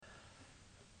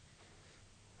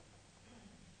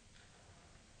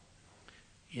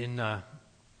in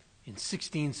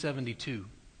 1672,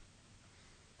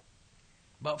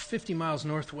 about 50 miles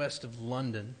northwest of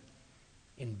London,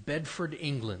 in Bedford,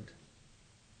 England,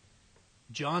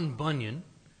 John Bunyan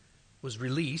was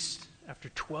released after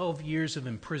 12 years of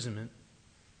imprisonment.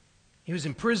 He was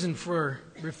imprisoned for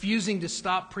refusing to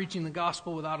stop preaching the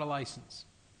gospel without a license.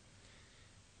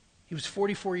 He was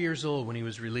 44 years old when he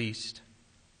was released.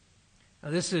 Now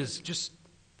this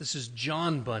is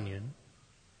John Bunyan,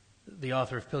 the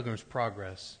author of Pilgrim's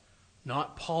Progress,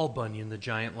 not Paul Bunyan, the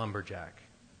giant lumberjack.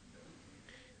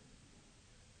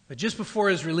 But just before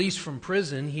his release from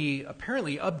prison, he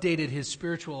apparently updated his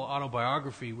spiritual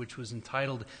autobiography, which was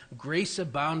entitled Grace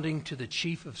Abounding to the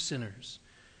Chief of Sinners,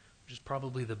 which is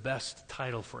probably the best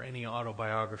title for any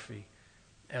autobiography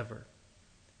ever.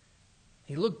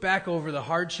 He looked back over the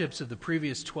hardships of the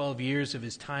previous 12 years of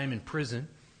his time in prison,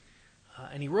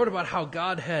 and he wrote about how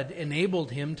God had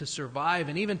enabled him to survive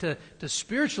and even to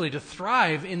spiritually to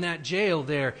thrive in that jail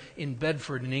there in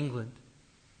Bedford in England.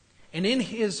 And in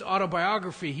his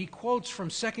autobiography, he quotes from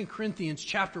 2 Corinthians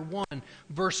chapter 1,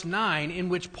 verse 9, in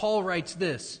which Paul writes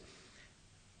this.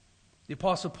 The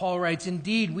Apostle Paul writes,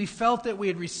 "Indeed, we felt that we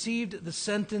had received the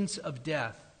sentence of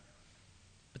death,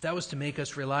 but that was to make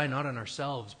us rely not on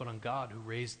ourselves, but on God who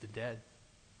raised the dead."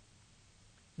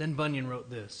 Then Bunyan wrote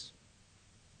this.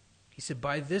 He said,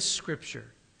 "By this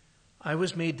scripture, I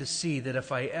was made to see that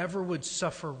if I ever would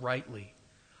suffer rightly,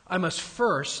 I must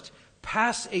first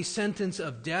pass a sentence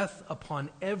of death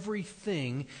upon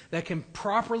everything that can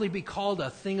properly be called a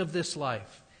thing of this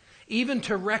life, even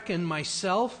to reckon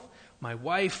myself, my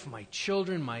wife, my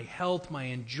children, my health, my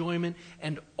enjoyment,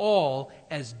 and all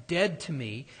as dead to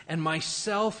me, and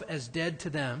myself as dead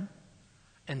to them.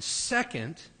 And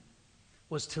second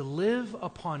was to live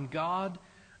upon God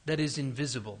that is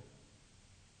invisible."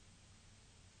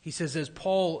 He says, as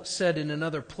Paul said in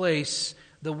another place,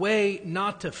 the way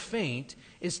not to faint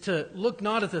is to look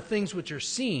not at the things which are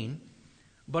seen,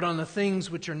 but on the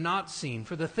things which are not seen.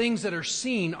 For the things that are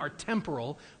seen are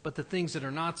temporal, but the things that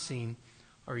are not seen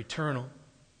are eternal.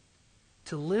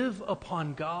 To live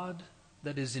upon God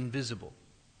that is invisible.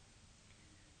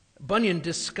 Bunyan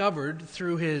discovered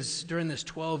during this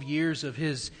 12 years of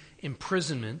his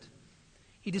imprisonment,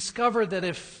 he discovered that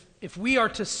if we are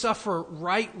to suffer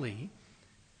rightly,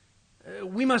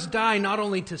 we must die not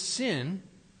only to sin,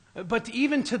 but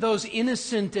even to those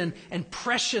innocent and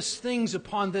precious things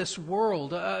upon this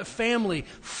world, family,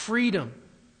 freedom.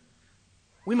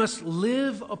 We must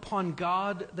live upon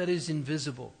God that is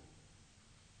invisible.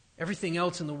 Everything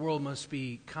else in the world must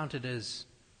be counted as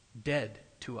dead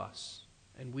to us,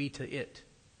 and we to it.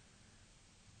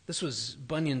 This was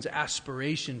Bunyan's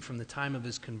aspiration from the time of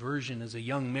his conversion as a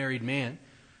young married man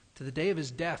to the day of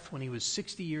his death when he was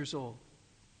 60 years old.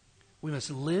 We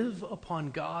must live upon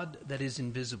God that is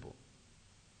invisible.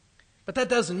 But that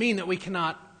doesn't mean that we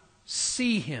cannot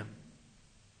see Him.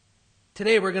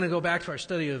 Today we're going to go back to our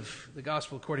study of the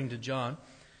Gospel according to John.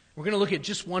 We're going to look at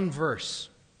just one verse.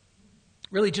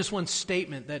 Really just one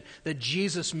statement that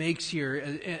Jesus makes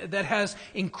here that has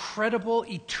incredible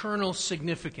eternal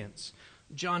significance.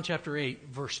 John chapter 8,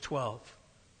 verse 12.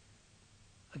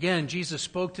 Again, Jesus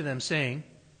spoke to them saying,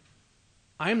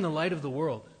 "I am the light of the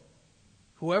world.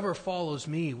 Whoever follows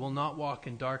me will not walk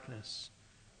in darkness,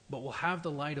 but will have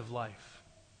the light of life."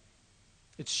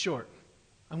 It's short.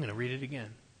 I'm going to read it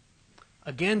again.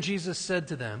 Again, Jesus said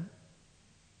to them,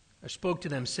 or spoke to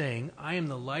them, saying, "I am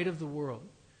the light of the world.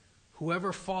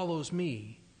 Whoever follows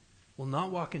me will not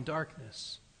walk in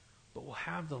darkness, but will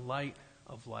have the light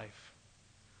of life."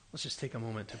 Let's just take a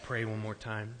moment to pray one more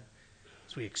time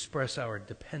as we express our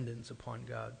dependence upon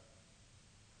God.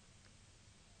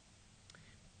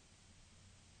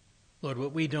 Lord,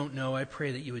 what we don't know, I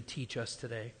pray that you would teach us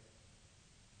today.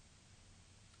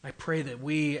 I pray that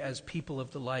we, as people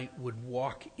of the light, would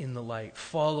walk in the light,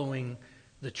 following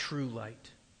the true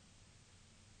light.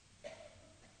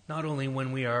 Not only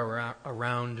when we are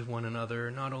around one another,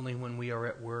 not only when we are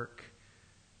at work,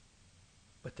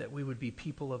 but that we would be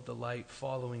people of the light,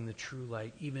 following the true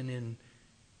light, even in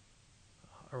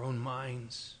our own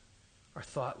minds, our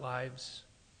thought lives,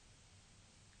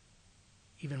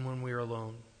 even when we are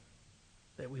alone.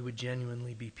 That we would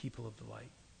genuinely be people of the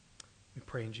light. We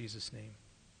pray in Jesus' name.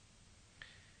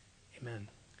 Amen.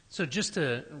 So just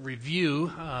to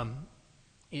review,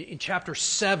 in chapter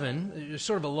 7, there's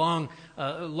sort of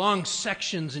long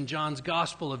sections in John's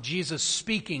Gospel of Jesus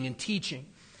speaking and teaching.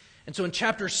 And so in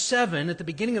chapter 7, at the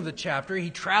beginning of the chapter, he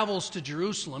travels to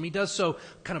Jerusalem. He does so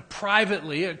kind of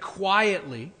privately,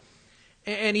 quietly.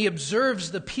 And he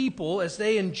observes the people as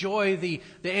they enjoy the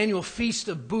annual Feast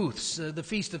of Booths, the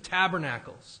Feast of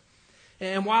Tabernacles.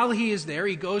 And while he is there,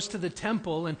 he goes to the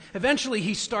temple, and eventually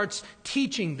he starts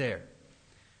teaching there.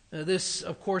 This,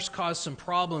 of course, caused some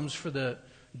problems for the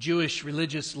Jewish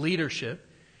religious leadership,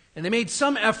 and they made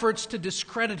some efforts to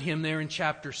discredit him there in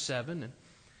chapter 7,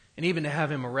 and even to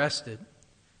have him arrested.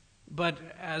 But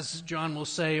as John will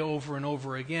say over and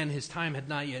over again, his time had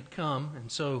not yet come,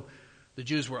 and so the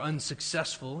Jews were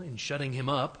unsuccessful in shutting him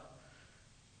up.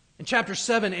 And chapter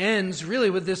 7 ends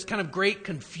really with this kind of great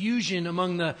confusion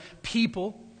among the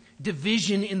people,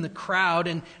 division in the crowd,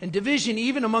 and division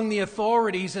even among the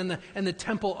authorities and the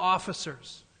temple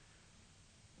officers.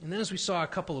 And then, as we saw a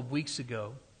couple of weeks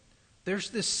ago, there's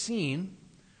this scene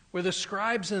where the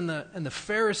scribes and the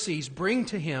Pharisees bring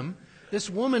to him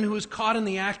this woman who is caught in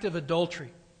the act of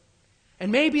adultery.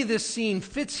 And maybe this scene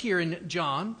fits here in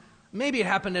John. Maybe it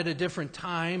happened at a different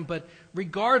time, but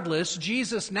regardless,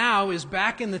 Jesus now is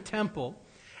back in the temple.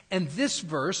 And this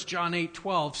verse, John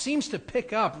 8:12, seems to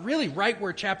pick up really right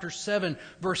where chapter 7,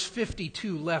 verse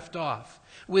 52 left off,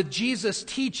 with Jesus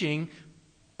teaching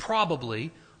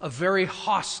probably a very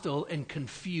hostile and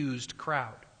confused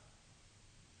crowd.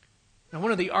 Now,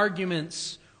 one of the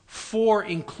arguments for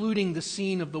including the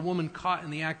scene of the woman caught in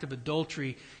the act of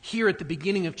adultery here at the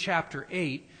beginning of chapter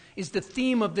 8 is the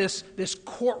theme of this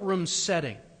courtroom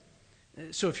setting.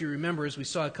 So if you remember, as we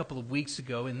saw a couple of weeks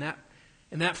ago, in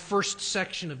that first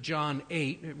section of John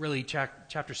 8, really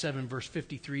chapter 7, verse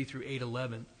 53 through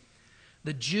 8:11,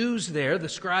 the Jews there, the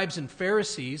scribes and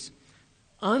Pharisees,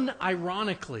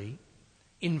 unironically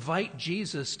invite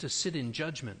Jesus to sit in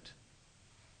judgment.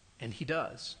 And he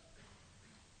does.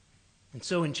 And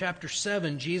so in chapter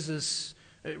 7, Jesus,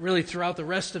 really throughout the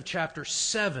rest of chapter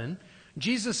 7,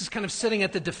 Jesus is kind of sitting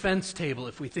at the defense table,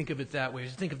 if we think of it that way.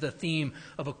 Think of the theme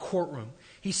of a courtroom.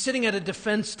 He's sitting at a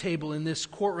defense table in this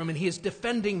courtroom, and he is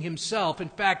defending himself. In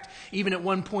fact, even at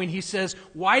one point he says,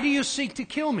 "Why do you seek to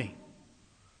kill me?"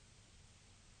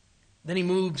 Then he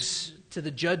moves to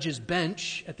the judge's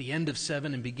bench at the end of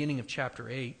 7 and beginning of chapter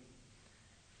 8.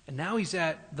 And now he's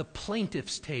at the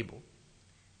plaintiff's table.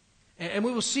 And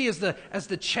we will see as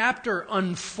the chapter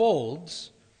unfolds,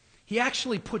 he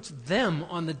actually puts them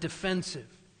on the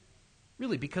defensive,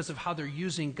 really because of how they're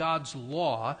using God's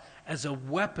law as a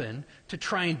weapon to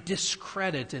try and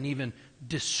discredit and even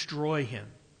destroy him.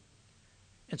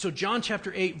 And so John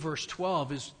chapter 8, verse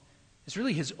 12 is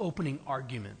really his opening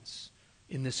arguments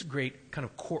in this great kind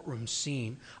of courtroom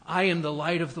scene. "I am the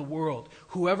light of the world.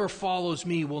 Whoever follows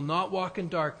me will not walk in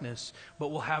darkness, but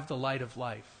will have the light of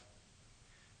life."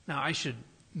 Now, I should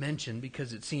mention,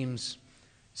 because it seems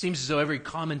as though every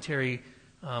commentary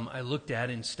I looked at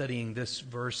in studying this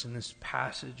verse and this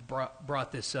passage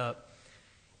brought this up.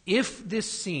 If this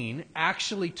scene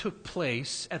actually took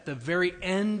place at the very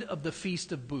end of the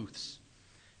Feast of Booths,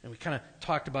 and we kind of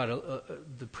talked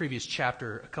about the previous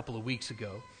chapter a couple of weeks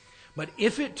ago, but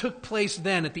if it took place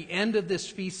then at the end of this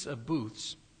Feast of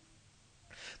Booths,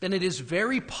 then it is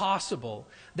very possible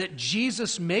that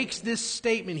Jesus makes this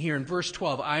statement here in verse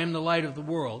 12, "I am the light of the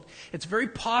world." It's very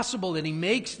possible that he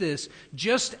makes this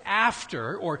just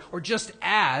after or just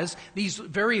as these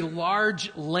very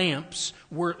large lamps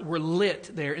were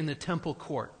lit there in the temple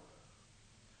court.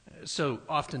 So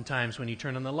oftentimes when you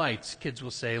turn on the lights, kids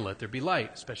will say, "Let there be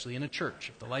light," especially in a church.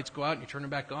 If the lights go out and you turn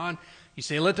them back on, you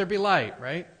say, "Let there be light,"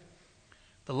 right?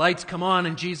 The lights come on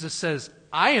and Jesus says,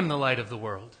 "I am the light of the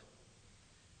world."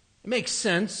 It makes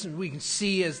sense, and we can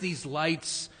see as these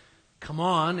lights come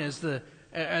on, as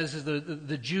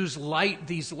the Jews light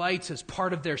these lights as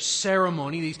part of their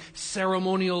ceremony, these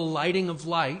ceremonial lighting of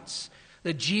lights,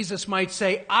 that Jesus might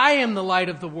say, "I am the light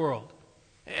of the world,"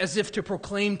 as if to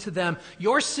proclaim to them,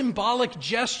 your symbolic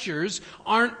gestures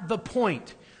aren't the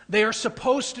point. They are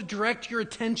supposed to direct your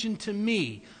attention to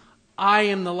me. I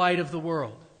am the light of the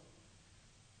world.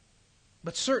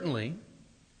 But certainly,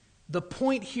 the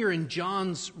point here in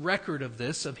John's record of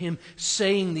this, of him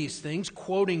saying these things,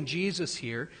 quoting Jesus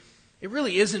here, it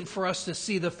really isn't for us to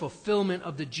see the fulfillment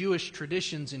of the Jewish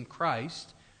traditions in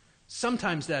Christ.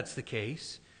 Sometimes that's the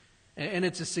case, and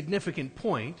it's a significant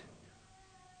point.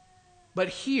 But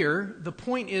here, the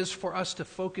point is for us to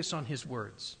focus on his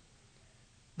words.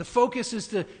 The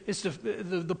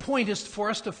point is for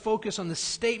us to focus on the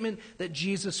statement that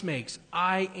Jesus makes.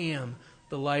 "I am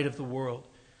the light of the world.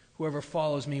 Whoever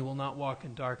follows me will not walk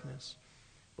in darkness,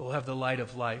 but will have the light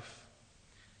of life."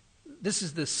 This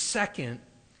is the second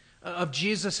of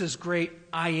Jesus' great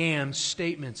 "I am"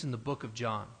 statements in the book of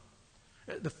John.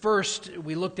 The first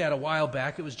we looked at a while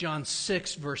back. It was John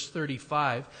 6, verse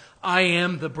 35. "I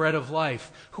am the bread of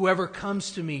life. Whoever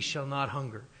comes to me shall not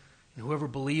hunger, and whoever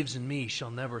believes in me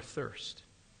shall never thirst."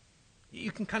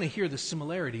 You can kind of hear the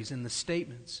similarities in the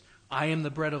statements. I am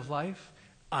the bread of life.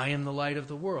 I am the light of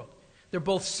the world. They're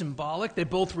both symbolic. They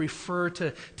both refer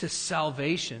to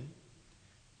salvation.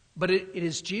 But it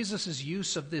is Jesus'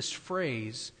 use of this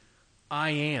phrase,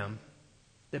 I am,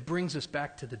 that brings us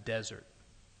back to the desert.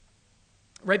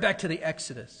 Right back to the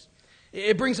Exodus.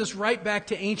 It brings us right back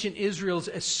to ancient Israel's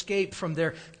escape from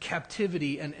their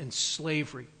captivity and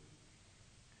slavery.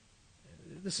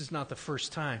 This is not the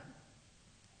first time.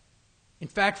 In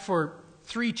fact, for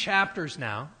 3 chapters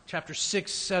now, chapters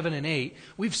 6, 7, and 8,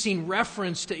 we've seen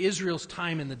reference to Israel's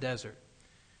time in the desert.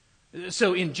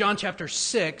 So in John chapter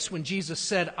 6, when Jesus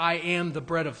said, I am the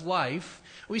bread of life,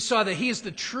 we saw that he is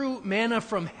the true manna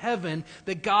from heaven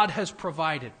that God has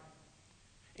provided.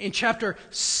 In chapter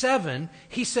 7,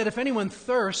 he said, if anyone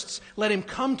thirsts, let him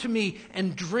come to me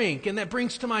and drink. And that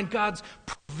brings to mind God's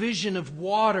provision of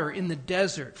water in the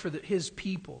desert for his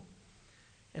people.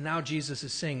 And now Jesus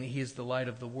is saying that he is the light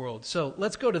of the world. So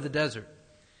let's go to the desert.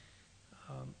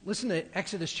 Listen to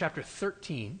Exodus chapter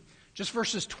 13, just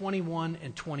verses 21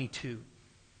 and 22.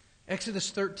 Exodus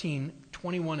 13,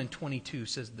 21 and 22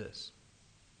 says this.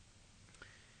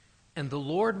 And the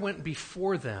Lord went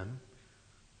before them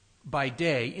by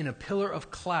day in a pillar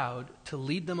of cloud to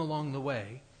lead them along the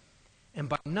way, and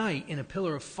by night in a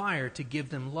pillar of fire to give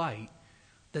them light,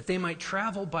 that they might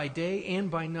travel by day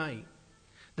and by night.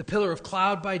 The pillar of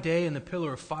cloud by day and the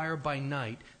pillar of fire by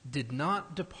night did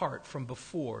not depart from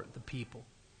before the people.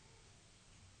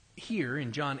 Here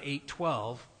in John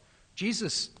 8:12,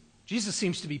 Jesus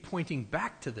seems to be pointing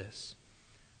back to this.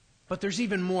 But there's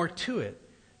even more to it,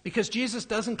 because Jesus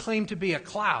doesn't claim to be a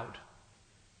cloud.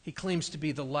 He claims to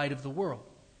be the light of the world.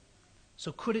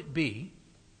 So could it be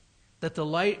that the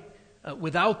light,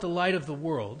 without the light of the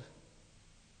world,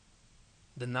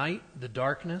 the night, the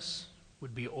darkness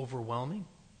would be overwhelming?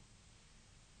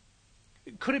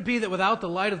 Could it be that without the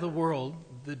light of the world,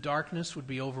 the darkness would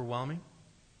be overwhelming?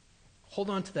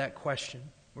 Hold on to that question.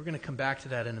 We're going to come back to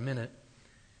that in a minute.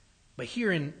 But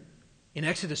here in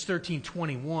Exodus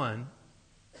 13:21,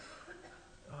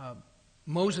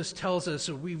 Moses tells us,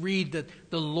 or we read that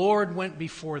the Lord went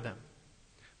before them.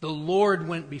 The Lord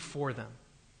went before them.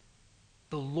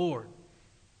 The Lord,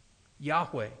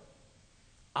 Yahweh,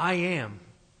 I am,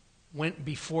 went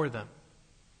before them.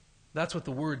 That's what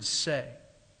the words say.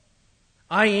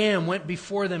 I am went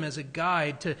before them as a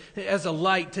guide, as a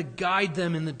light to guide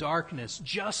them in the darkness,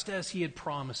 just as he had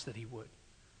promised that he would.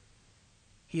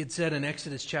 He had said in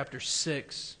Exodus chapter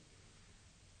 6,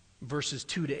 verses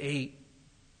 2 to 8,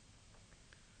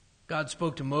 God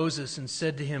spoke to Moses and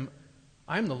said to him,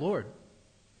 I am the Lord.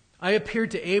 I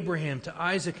appeared to Abraham, to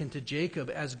Isaac, and to Jacob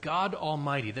as God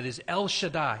Almighty, that is El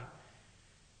Shaddai.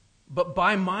 But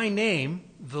by my name,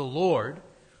 the Lord,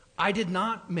 I did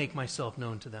not make myself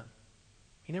known to them.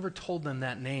 He never told them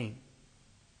that name.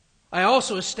 I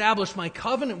also established my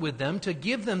covenant with them to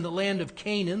give them the land of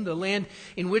Canaan, the land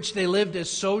in which they lived as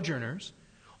sojourners.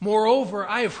 Moreover,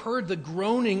 I have heard the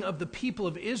groaning of the people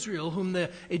of Israel, whom the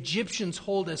Egyptians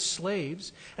hold as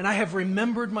slaves, and I have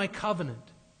remembered my covenant.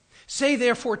 Say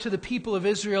therefore to the people of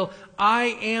Israel,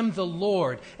 I am the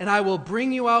Lord, and I will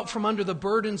bring you out from under the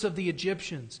burdens of the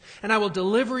Egyptians, and I will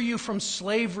deliver you from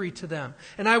slavery to them,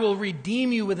 and I will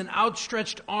redeem you with an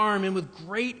outstretched arm and with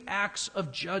great acts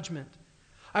of judgment.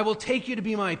 I will take you to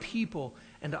be my people,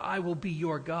 and I will be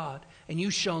your God, and you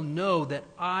shall know that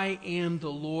I am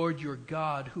the Lord your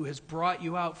God, who has brought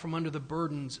you out from under the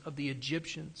burdens of the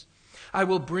Egyptians. I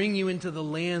will bring you into the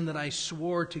land that I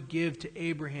swore to give to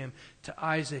Abraham, to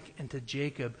Isaac, and to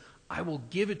Jacob. I will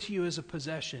give it to you as a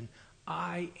possession.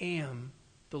 I am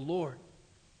the Lord.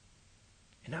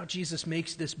 And now Jesus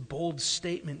makes this bold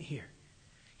statement here.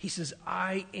 He says,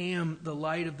 I am the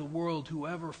light of the world.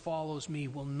 Whoever follows me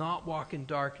will not walk in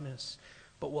darkness,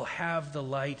 but will have the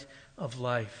light of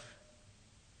life.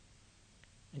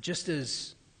 And just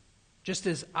as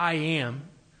I am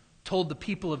told the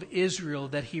people of Israel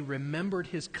that he remembered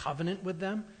his covenant with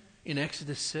them in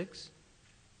Exodus 6,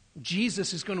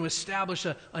 Jesus is going to establish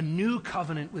a new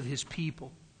covenant with his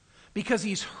people, because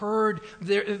he's heard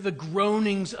the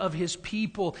groanings of his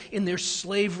people in their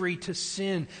slavery to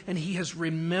sin, and he has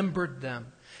remembered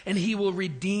them. And he will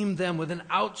redeem them with an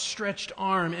outstretched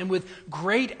arm and with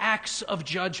great acts of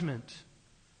judgment,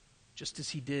 just as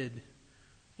he did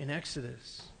in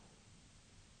Exodus.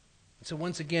 So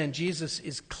once again, Jesus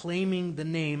is claiming the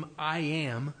name I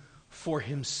am for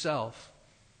himself.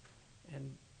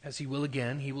 And as he will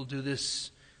again, he will do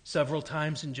this several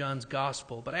times in John's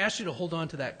gospel. But I ask you to hold on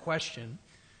to that question.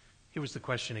 Here was the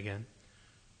question again.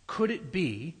 Could it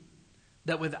be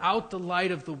that without the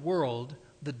light of the world,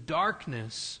 the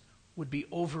darkness would be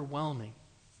overwhelming?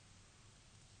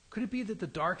 Could it be that the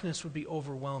darkness would be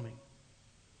overwhelming?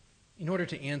 In order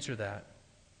to answer that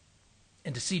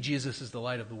and to see Jesus as the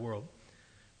light of the world,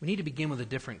 we need to begin with a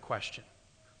different question.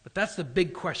 But that's the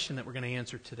big question that we're going to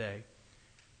answer today.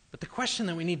 But the question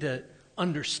that we need to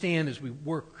understand as we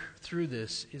work through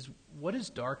this is, what is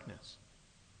darkness?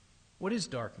 What is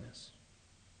darkness?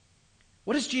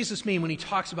 What does Jesus mean when he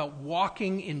talks about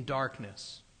walking in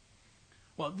darkness?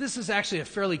 Well, this is actually a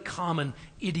fairly common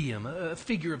idiom, a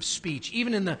figure of speech,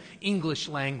 even in the English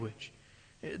language.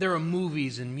 There are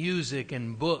movies and music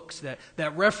and books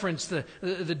that reference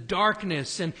the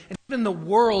darkness, and even the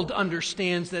world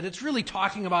understands that it's really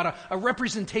talking about a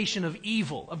representation of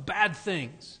evil, of bad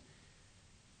things.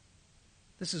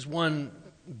 This is one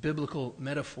biblical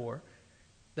metaphor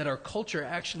that our culture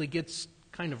actually gets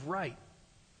kind of right.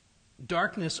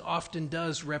 Darkness often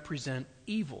does represent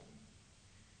evil.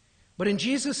 But in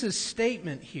Jesus'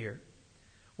 statement here,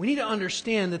 we need to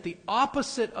understand that the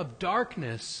opposite of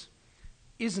darkness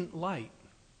isn't light.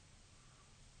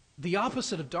 The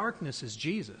opposite of darkness is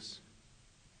Jesus.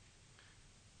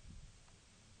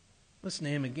 Listen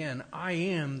to him again. I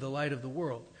am the light of the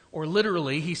world. Or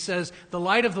literally, he says, the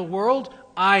light of the world,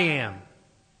 I am.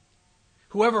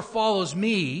 Whoever follows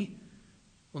me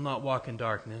will not walk in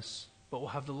darkness, but will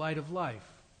have the light of life.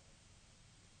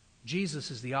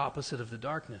 Jesus is the opposite of the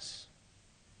darkness.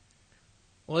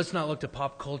 Well, let's not look to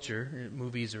pop culture,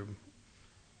 movies or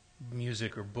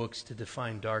music or books to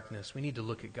define darkness. We need to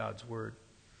look at God's Word.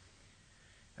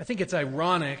 I think it's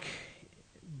ironic,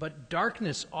 but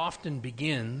darkness often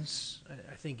begins,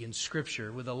 I think, in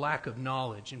Scripture with a lack of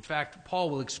knowledge. In fact, Paul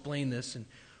will explain this in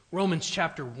Romans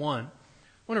chapter 1. I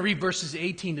want to read verses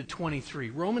 18 to 23.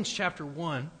 Romans chapter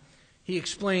 1, he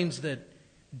explains that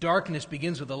darkness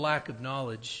begins with a lack of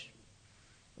knowledge.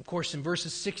 Of course, in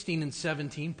verses 16 and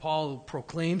 17, Paul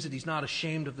proclaims that he's not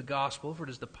ashamed of the gospel, for it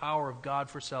is the power of God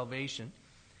for salvation.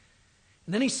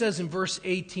 And then he says in verse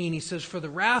 18, he says, for the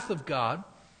wrath of God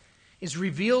is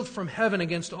revealed from heaven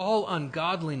against all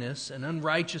ungodliness and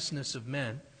unrighteousness of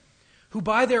men, who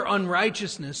by their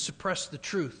unrighteousness suppress the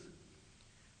truth.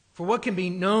 For what can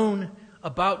be known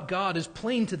about God is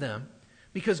plain to them,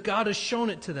 because God has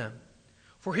shown it to them.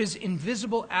 For his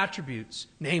invisible attributes,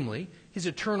 namely his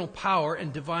eternal power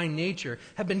and divine nature,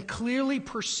 have been clearly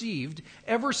perceived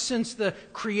ever since the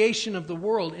creation of the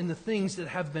world in the things that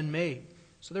have been made.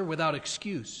 So they're without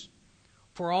excuse.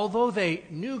 For although they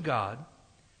knew God,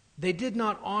 they did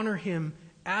not honor him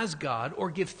as God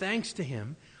or give thanks to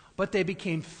him, but they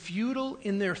became futile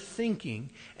in their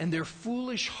thinking, and their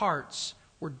foolish hearts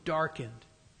were darkened.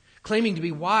 Claiming to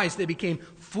be wise, they became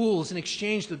fools and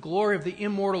exchanged the glory of the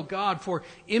immortal God for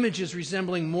images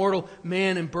resembling mortal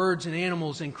man and birds and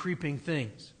animals and creeping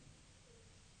things.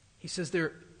 He says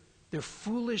their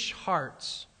foolish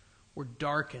hearts were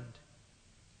darkened.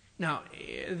 Now,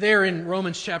 there in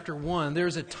Romans chapter 1,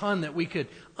 there's a ton that we could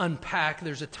unpack.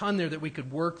 There's a ton there that we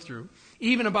could work through,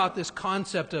 even about this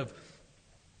concept of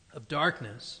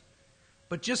darkness.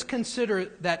 But just consider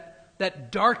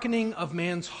that darkening of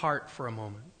man's heart for a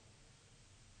moment.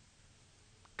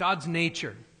 God's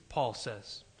nature, Paul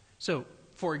says. So,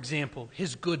 for example,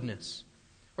 his goodness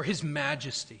or his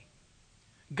majesty.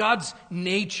 God's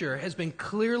nature has been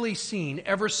clearly seen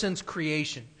ever since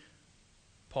creation,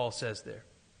 Paul says there.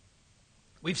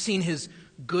 We've seen his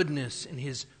goodness and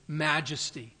his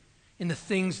majesty in the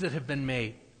things that have been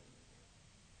made.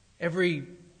 Every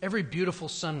beautiful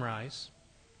sunrise,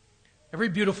 every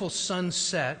beautiful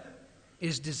sunset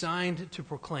is designed to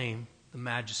proclaim the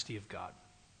majesty of God.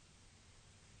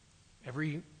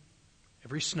 Every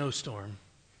snowstorm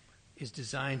is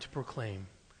designed to proclaim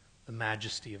the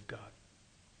majesty of God.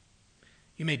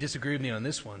 You may disagree with me on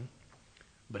this one,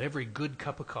 but every good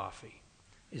cup of coffee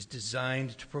is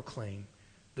designed to proclaim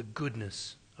the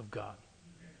goodness of God.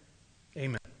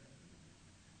 Amen.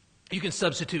 You can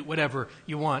substitute whatever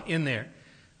you want in there.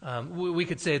 We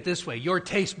could say it this way. Your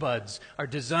taste buds are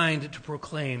designed to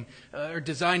proclaim, are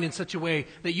designed in such a way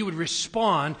that you would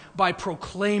respond by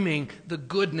proclaiming the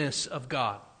goodness of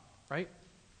God, right?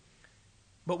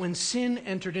 But when sin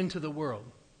entered into the world,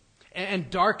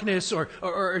 and darkness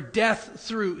or death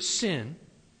through sin,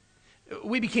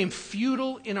 we became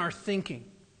futile in our thinking.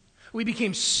 We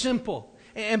became simple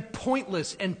and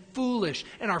pointless and foolish,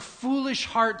 and our foolish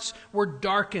hearts were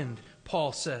darkened,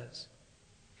 Paul says.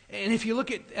 And if you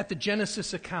look at the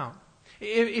Genesis account,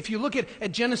 if you look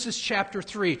at Genesis chapter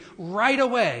 3, right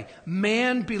away,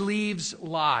 man believes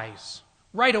lies.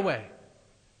 Right away.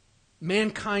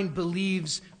 Mankind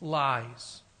believes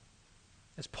lies.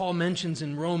 As Paul mentions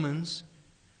in Romans,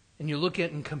 and you look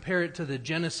at and compare it to the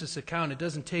Genesis account, it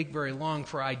doesn't take very long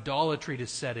for idolatry to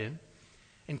set in.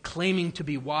 And claiming to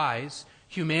be wise,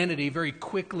 humanity very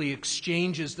quickly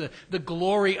exchanges the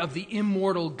glory of the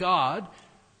immortal God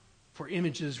for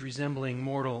images resembling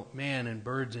mortal man and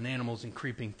birds and animals and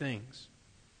creeping things.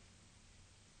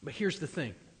 But here's the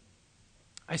thing.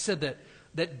 I said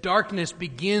that darkness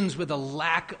begins with a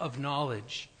lack of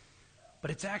knowledge,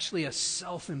 but it's actually a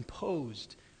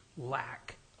self-imposed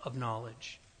lack of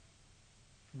knowledge.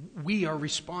 We are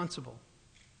responsible.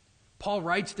 Paul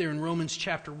writes there in Romans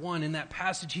chapter 1, in that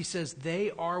passage, he says, they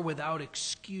are without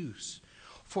excuse.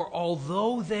 For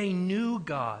although they knew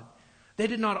God, they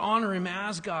did not honor him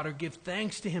as God or give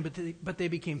thanks to him, but they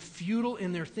became futile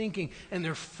in their thinking, and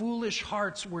their foolish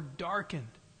hearts were darkened.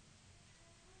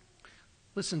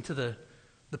 Listen to the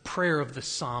prayer of the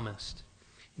psalmist.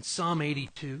 In Psalm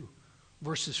 82,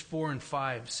 verses 4 and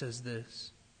 5 says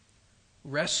this,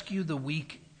 rescue the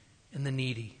weak and the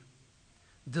needy.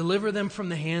 Deliver them from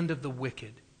the hand of the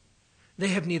wicked. They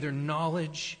have neither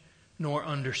knowledge nor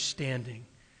understanding.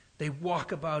 They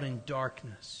walk about in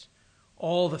darkness.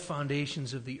 All the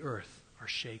foundations of the earth are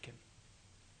shaken.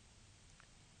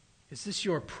 Is this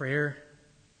your prayer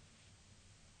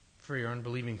for your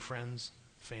unbelieving friends,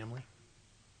 family?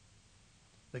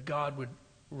 That God would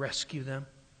rescue them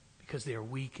because they are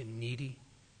weak and needy?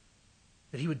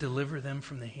 That he would deliver them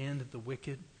from the hand of the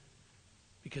wicked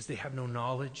because they have no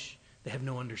knowledge, they have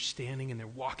no understanding, and they're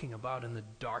walking about in the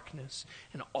darkness,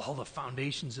 and all the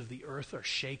foundations of the earth are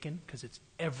shaken because it's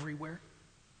everywhere?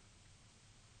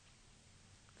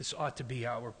 This ought to be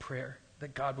our prayer,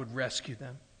 that God would rescue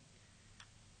them.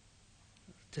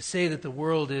 To say that the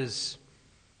world is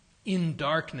in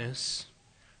darkness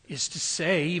is to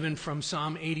say, even from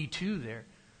Psalm 82 there,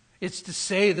 it's to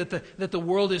say that the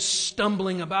world is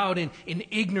stumbling about in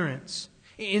ignorance,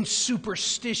 in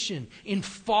superstition, in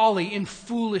folly, in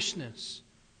foolishness.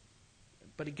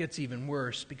 But it gets even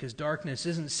worse, because darkness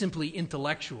isn't simply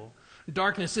intellectual.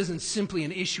 Darkness isn't simply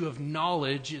an issue of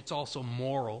knowledge, it's also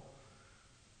moral.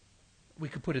 We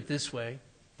could put it this way: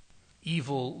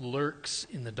 evil lurks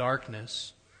in the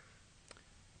darkness.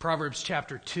 Proverbs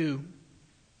chapter 2,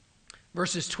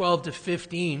 verses 12 to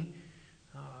 15,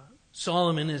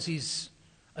 Solomon, as he's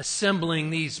assembling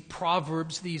these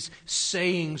proverbs, these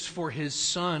sayings for his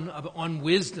son on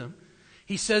wisdom,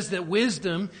 he says that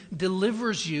wisdom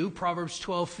delivers you, Proverbs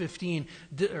 12:15,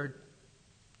 or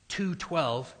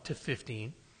 2:12 to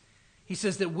 15. He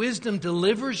says that wisdom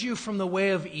delivers you from the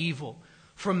way of evil,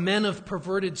 from men of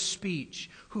perverted speech,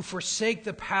 who forsake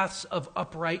the paths of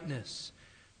uprightness,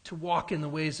 to walk in the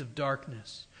ways of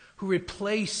darkness, who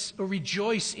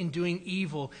rejoice in doing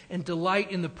evil and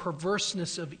delight in the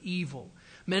perverseness of evil.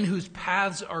 Men whose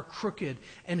paths are crooked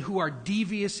and who are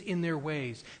devious in their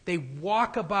ways. They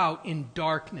walk about in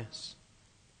darkness.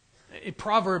 In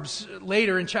Proverbs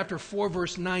later in chapter 4,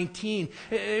 verse 19,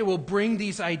 it will bring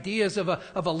these ideas of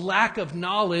a lack of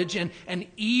knowledge and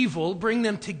evil, bring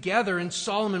them together. And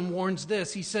Solomon warns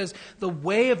this. He says, the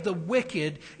way of the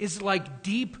wicked is like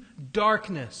deep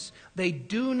darkness. They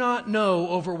do not know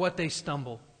over what they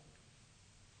stumble.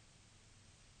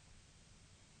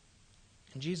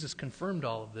 And Jesus confirmed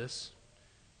all of this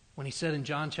when he said in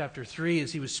John chapter 3,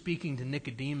 as he was speaking to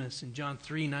Nicodemus in John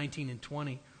 3:19 and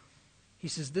 20, he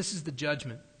says, this is the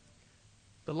judgment.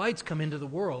 The light's come into the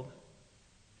world,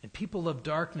 and people love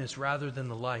darkness rather than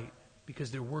the light,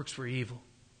 because their works were evil.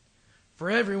 For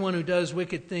everyone who does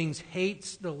wicked things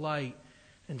hates the light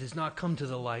and does not come to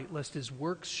the light, lest his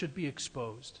works should be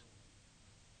exposed.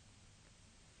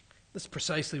 That's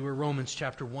precisely where Romans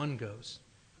chapter 1 goes.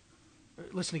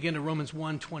 Listen again to Romans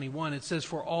 1:21. It says,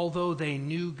 for although they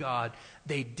knew God,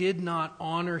 they did not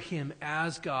honor him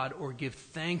as God or give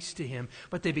thanks to him,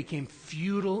 but they became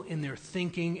futile in their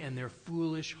thinking, and their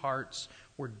foolish hearts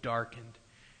were darkened.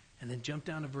 And then jump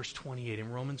down to verse 28.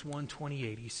 In Romans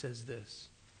 1:28, he says this,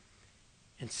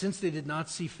 and since they did not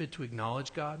see fit to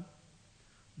acknowledge God,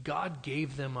 God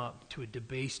gave them up to a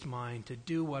debased mind to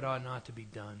do what ought not to be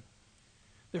done.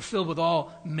 They're filled with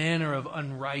all manner of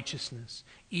unrighteousness,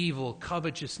 evil,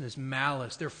 covetousness,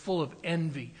 malice. They're full of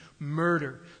envy,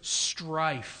 murder,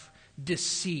 strife,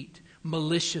 deceit,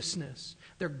 maliciousness.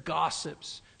 They're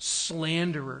gossips,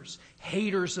 slanderers,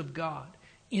 haters of God,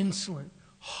 insolent,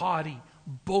 haughty,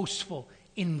 boastful,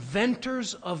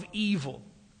 inventors of evil,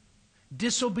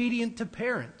 disobedient to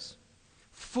parents,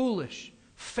 foolish,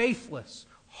 faithless,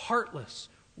 heartless,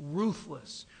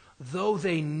 ruthless. Though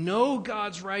they know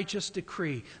God's righteous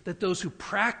decree that those who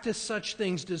practice such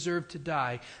things deserve to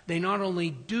die, they not only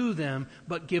do them,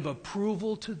 but give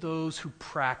approval to those who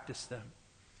practice them.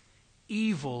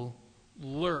 Evil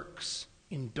lurks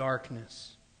in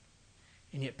darkness,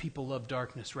 and yet people love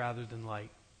darkness rather than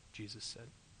light, Jesus said.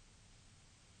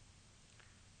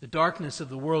 The darkness of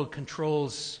the world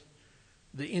controls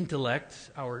the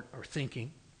intellect, our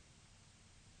thinking.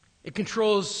 It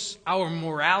controls our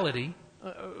morality,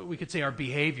 we could say our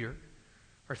behavior,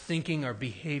 our thinking, our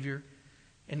behavior,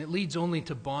 and it leads only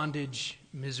to bondage,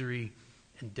 misery,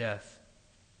 and death.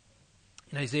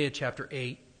 In Isaiah chapter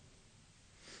 8,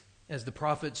 as the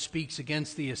prophet speaks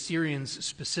against the Assyrians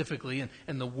specifically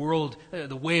and the world,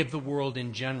 the way of the world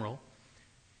in general,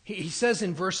 he says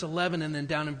in verse 11 and then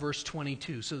down in verse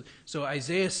 22. So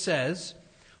Isaiah says,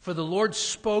 "For the Lord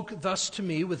spoke thus to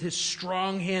me with his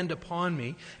strong hand upon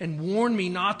me and warned me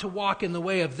not to walk in the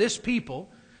way of this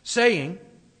people, saying,"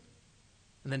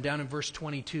 and then down in verse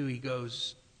 22 he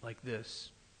goes like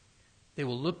this, "They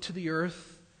will look to the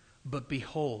earth, but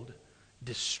behold,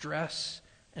 distress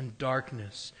and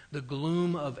darkness, the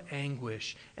gloom of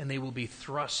anguish, and they will be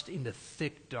thrust into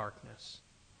thick darkness."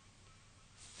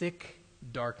 Thick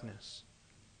darkness.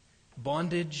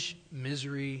 Bondage,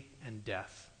 misery, and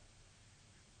death.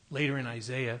 Later in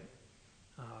Isaiah,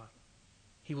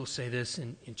 he will say this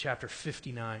in chapter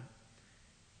 59.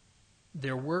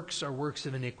 "Their works are works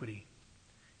of iniquity,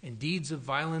 and deeds of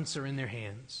violence are in their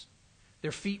hands.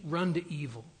 Their feet run to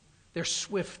evil. They're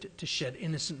swift to shed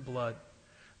innocent blood.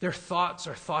 Their thoughts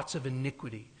are thoughts of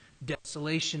iniquity.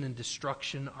 Desolation and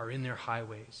destruction are in their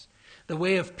highways. The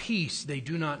way of peace they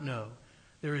do not know.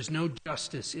 There is no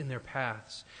justice in their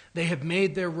paths. They have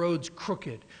made their roads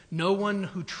crooked. No one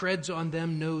who treads on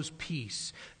them knows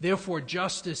peace. Therefore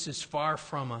justice is far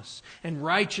from us, and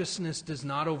righteousness does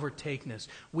not overtake us.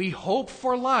 We hope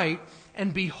for light,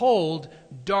 and behold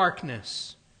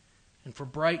darkness, and for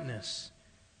brightness,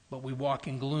 but we walk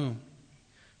in gloom.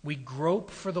 We grope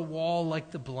for the wall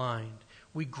like the blind.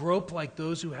 We grope like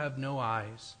those who have no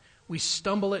eyes. We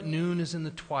stumble at noon as in the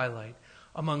twilight.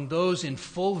 Among those in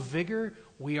full vigor,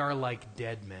 we are like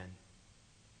dead men."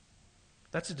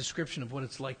 That's a description of what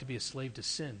it's like to be a slave to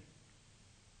sin.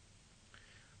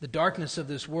 The darkness of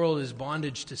this world is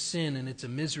bondage to sin, and it's a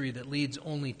misery that leads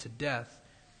only to death.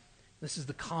 This is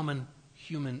the common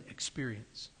human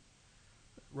experience.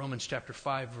 Romans chapter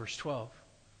 5, verse 12.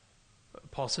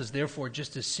 Paul says, "Therefore,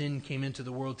 just as sin came into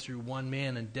the world through one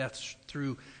man, and death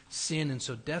through sin, and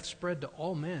so death spread to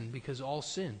all men because all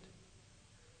sinned."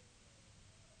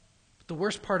 But the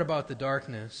worst part about the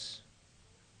darkness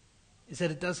is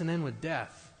that it doesn't end with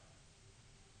death.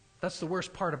 That's the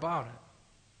worst part about it.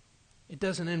 It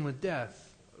doesn't end with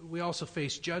death. We also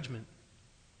face judgment.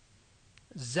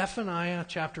 Zephaniah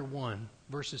chapter 1,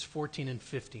 verses 14 and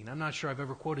 15. I'm not sure I've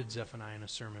ever quoted Zephaniah in a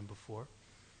sermon before.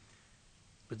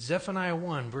 But Zephaniah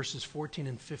 1, verses 14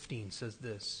 and 15 says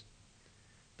this,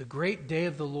 "The great day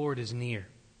of the Lord is near,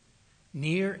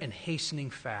 near and hastening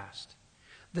fast.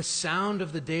 The sound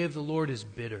of the day of the Lord is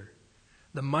bitter.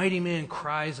 The mighty man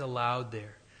cries aloud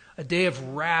there. A day of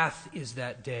wrath is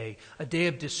that day, a day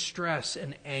of distress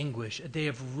and anguish, a day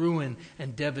of ruin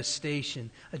and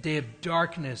devastation, a day of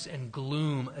darkness and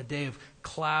gloom, a day of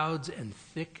clouds and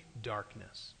thick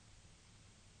darkness."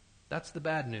 That's the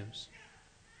bad news.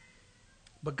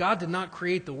 But God did not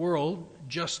create the world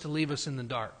just to leave us in the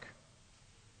dark.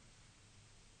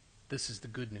 This is the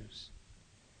good news.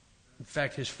 In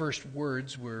fact, his first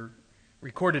words were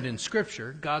recorded in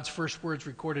Scripture. God's first words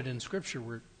recorded in Scripture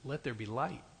were, "Let there be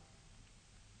light."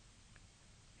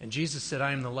 And Jesus said,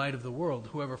 "I am the light of the world.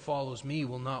 Whoever follows me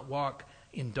will not walk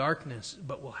in darkness,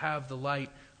 but will have the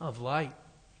light of life.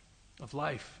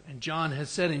 And John has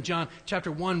said in John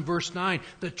chapter 1, verse 9,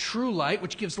 "The true light,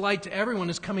 which gives light to everyone,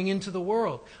 is coming into the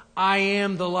world. I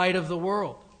am the light of the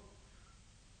world."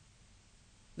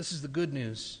 This is the good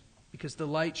news, because the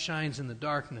light shines in the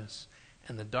darkness,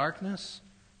 and the darkness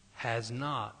has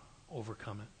not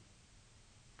overcome it.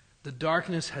 The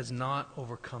darkness has not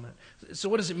overcome it. So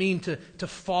what does it mean to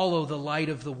follow the light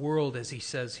of the world, as he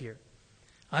says here?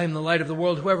 "I am the light of the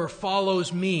world. Whoever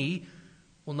follows me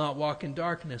will not walk in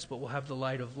darkness, but will have the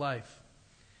light of life."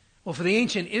 Well, for the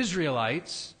ancient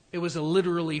Israelites, it was a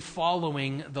literally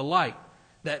following the light,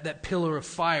 that pillar of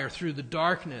fire through the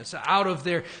darkness, out of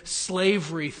their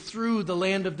slavery, through the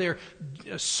land of their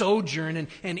sojourn,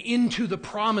 and into the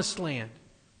promised land.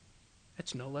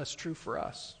 That's no less true for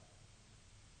us.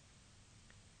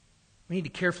 We need to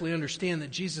carefully understand that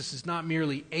Jesus is not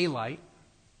merely a light.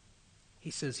 He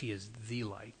says he is the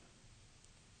light.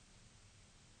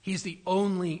 He's the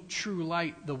only true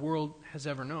light the world has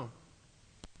ever known.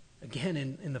 Again,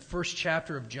 in the first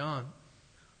chapter of John,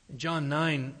 in John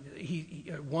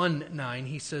 1:9,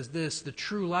 he says this, "The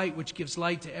true light which gives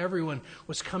light to everyone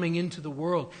was coming into the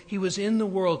world. He was in the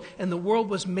world, and the world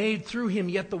was made through him,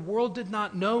 yet the world did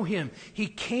not know him. He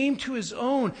came to his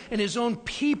own, and his own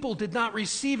people did not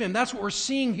receive him." That's what we're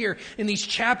seeing here in these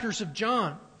chapters of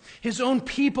John. His own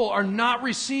people are not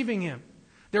receiving him.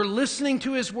 They're listening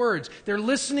to his words. They're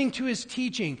listening to his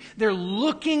teaching. They're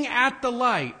looking at the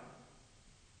light.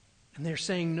 And they're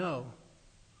saying no.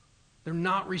 They're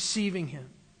not receiving him.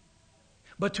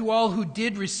 But to all who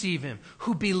did receive him,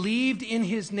 who believed in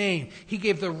his name, he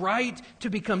gave the right to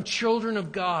become children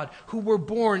of God, who were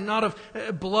born not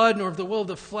of blood, nor of the will of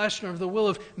the flesh, nor of the will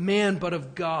of man, but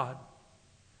of God.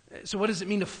 So what does it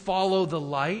mean to follow the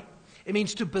light? It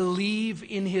means to believe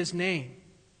in his name.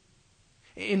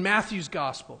 In Matthew's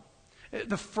gospel,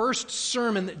 the first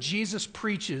sermon that Jesus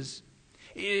preaches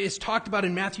is talked about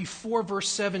in Matthew 4, verse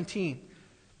 17.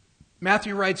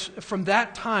 Matthew writes, "From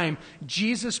that time,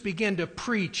 Jesus began to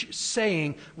preach,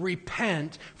 saying,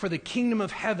 'Repent, for the kingdom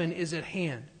of heaven is at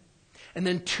hand.' And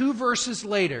then 2 verses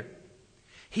later,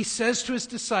 he says to his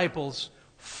disciples,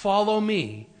 'Follow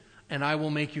me, and I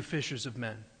will make you fishers of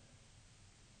men.'"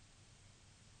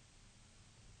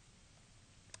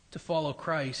 To follow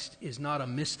Christ is not a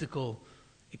mystical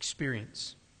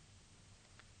experience.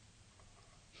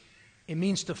 It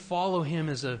means to follow him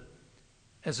as a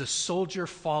soldier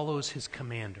follows his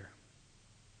commander.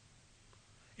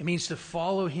 It means to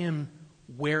follow him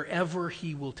wherever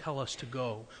he will tell us to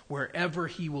go, wherever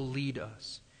he will lead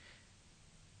us.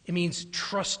 It means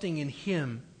trusting in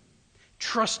him,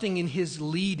 trusting in his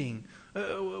leading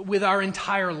with our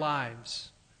entire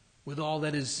lives, with all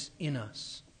that is in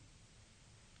us.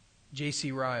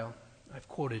 J.C. Ryle, I've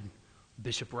quoted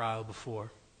Bishop Ryle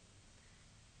before.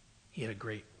 He had a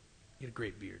great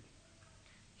beard.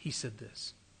 He said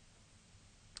this: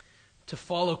 "To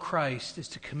follow Christ is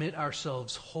to commit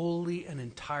ourselves wholly and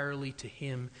entirely to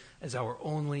him as our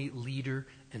only leader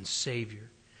and Savior,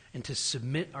 and to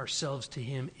submit ourselves to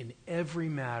him in every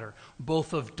matter,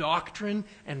 both of doctrine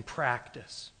and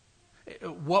practice,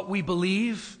 what we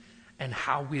believe and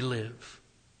how we live."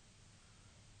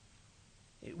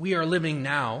 We are living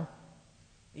now,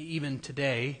 even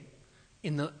today,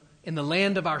 in the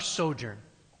land of our sojourn.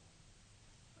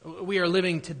 We are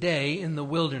living today in the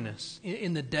wilderness,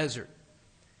 in the desert.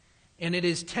 And it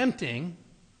is tempting,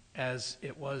 as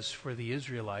it was for the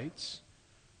Israelites,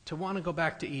 to want to go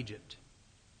back to Egypt,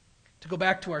 to go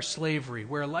back to our slavery,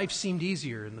 where life seemed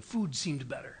easier and the food seemed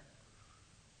better.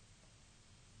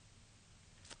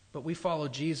 But we follow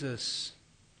Jesus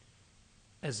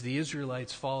as the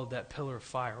Israelites followed that pillar of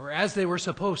fire, or as they were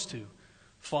supposed to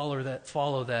follow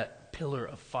that pillar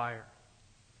of fire.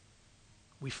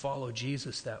 We follow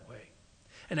Jesus that way.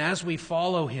 And as we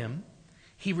follow him,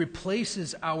 he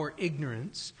replaces our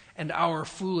ignorance and our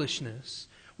foolishness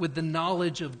with the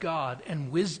knowledge of God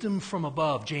and wisdom from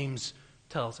above, James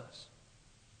tells us.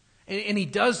 And he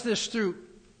does this through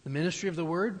the ministry of the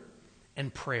word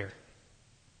and prayer.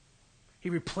 He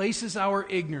replaces our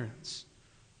ignorance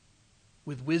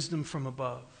with wisdom from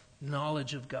above,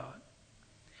 knowledge of God.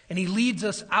 And he leads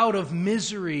us out of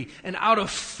misery and out of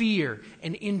fear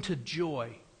and into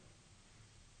joy.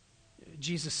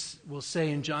 Jesus will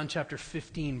say in John chapter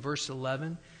 15, verse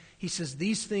 11, he says,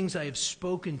 "These things I have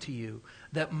spoken to you,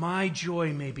 that my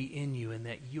joy may be in you, and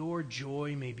that your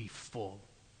joy may be full."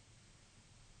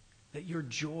 That your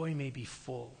joy may be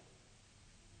full.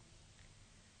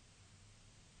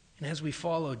 And as we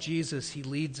follow Jesus, he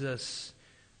leads us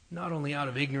not only out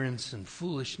of ignorance and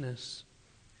foolishness,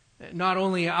 not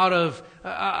only out of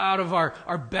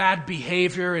our bad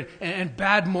behavior and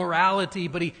bad morality,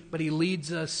 but he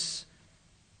leads us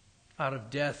out of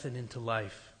death and into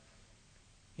life.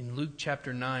 In Luke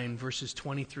chapter 9, verses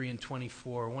 23 and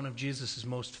 24, one of Jesus'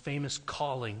 most famous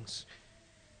callings,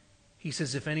 he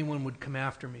says, "If anyone would come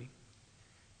after me,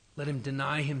 let him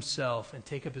deny himself and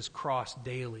take up his cross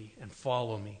daily and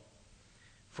follow me.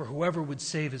 For whoever would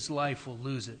save his life will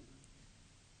lose it.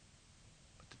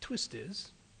 But the twist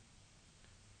is,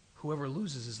 whoever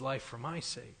loses his life for my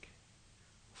sake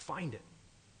will find it."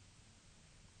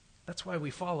 That's why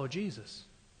we follow Jesus,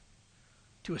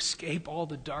 to escape all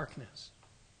the darkness.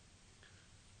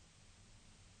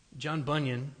 John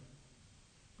Bunyan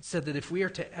said that if we are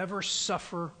to ever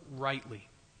suffer rightly,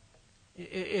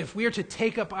 if we are to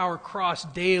take up our cross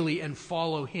daily and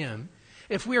follow him,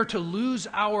 if we are to lose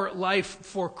our life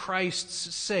for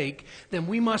Christ's sake, then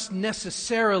we must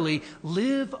necessarily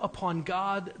live upon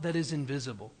God that is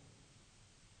invisible.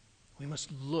 We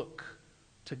must look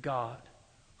to God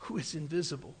who is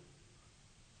invisible.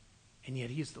 And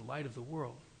yet he is the light of the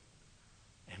world.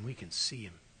 And we can see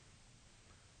him.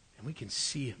 And we can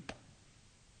see him.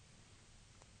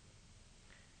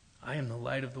 "I am the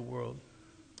light of the world.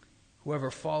 Whoever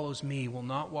follows me will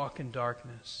not walk in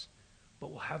darkness,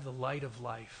 but will have the light of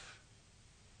life,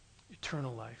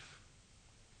 eternal life."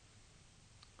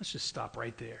 Let's just stop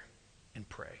right there and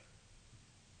pray.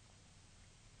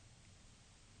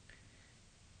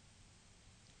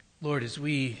 Lord, as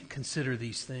we consider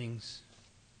these things,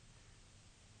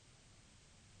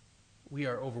 we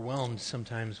are overwhelmed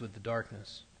sometimes with the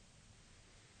darkness.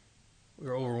 We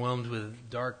are overwhelmed with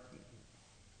dark,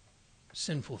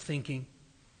 sinful thinking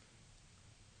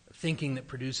that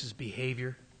produces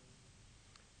behavior,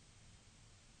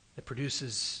 that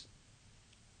produces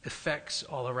effects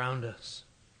all around us,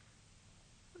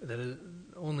 that it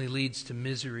only leads to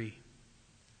misery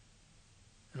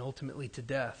and ultimately to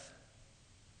death.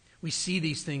 We see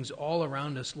these things all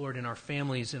around us, Lord, in our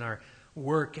families, in our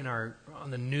work, on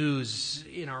the news,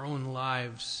 in our own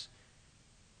lives.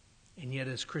 And yet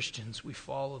as Christians, we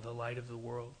follow the light of the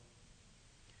world.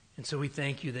 And so we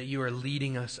thank you that you are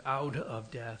leading us out of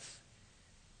death,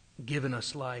 giving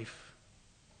us life.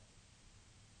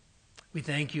 We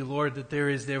thank you, Lord, that there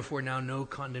is therefore now no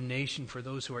condemnation for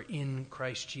those who are in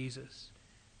Christ Jesus,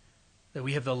 that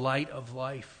we have the light of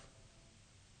life.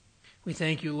 We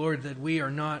thank you, Lord, that we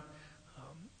are not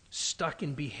stuck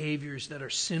in behaviors that are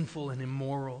sinful and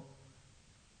immoral,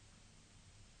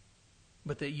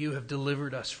 but that you have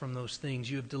delivered us from those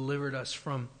things. You have delivered us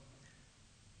from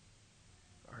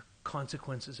our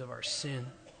consequences of our sin.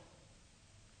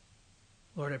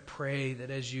 Lord, I pray that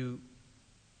as you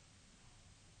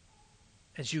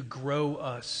grow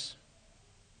us,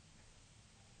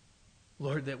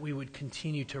 Lord, that we would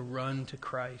continue to run to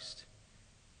Christ,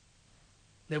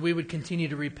 that we would continue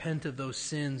to repent of those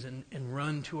sins and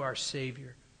run to our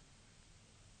Savior,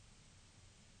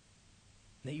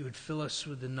 that you would fill us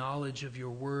with the knowledge of your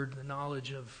word, the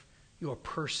knowledge of your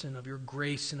person, of your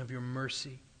grace, and of your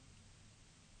mercy,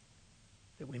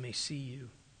 that we may see you,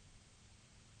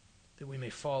 that we may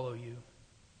follow you.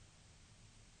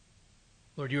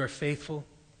 Lord, you are faithful.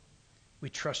 We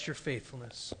trust your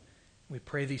faithfulness. We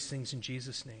pray these things in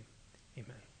Jesus' name.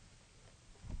 Amen.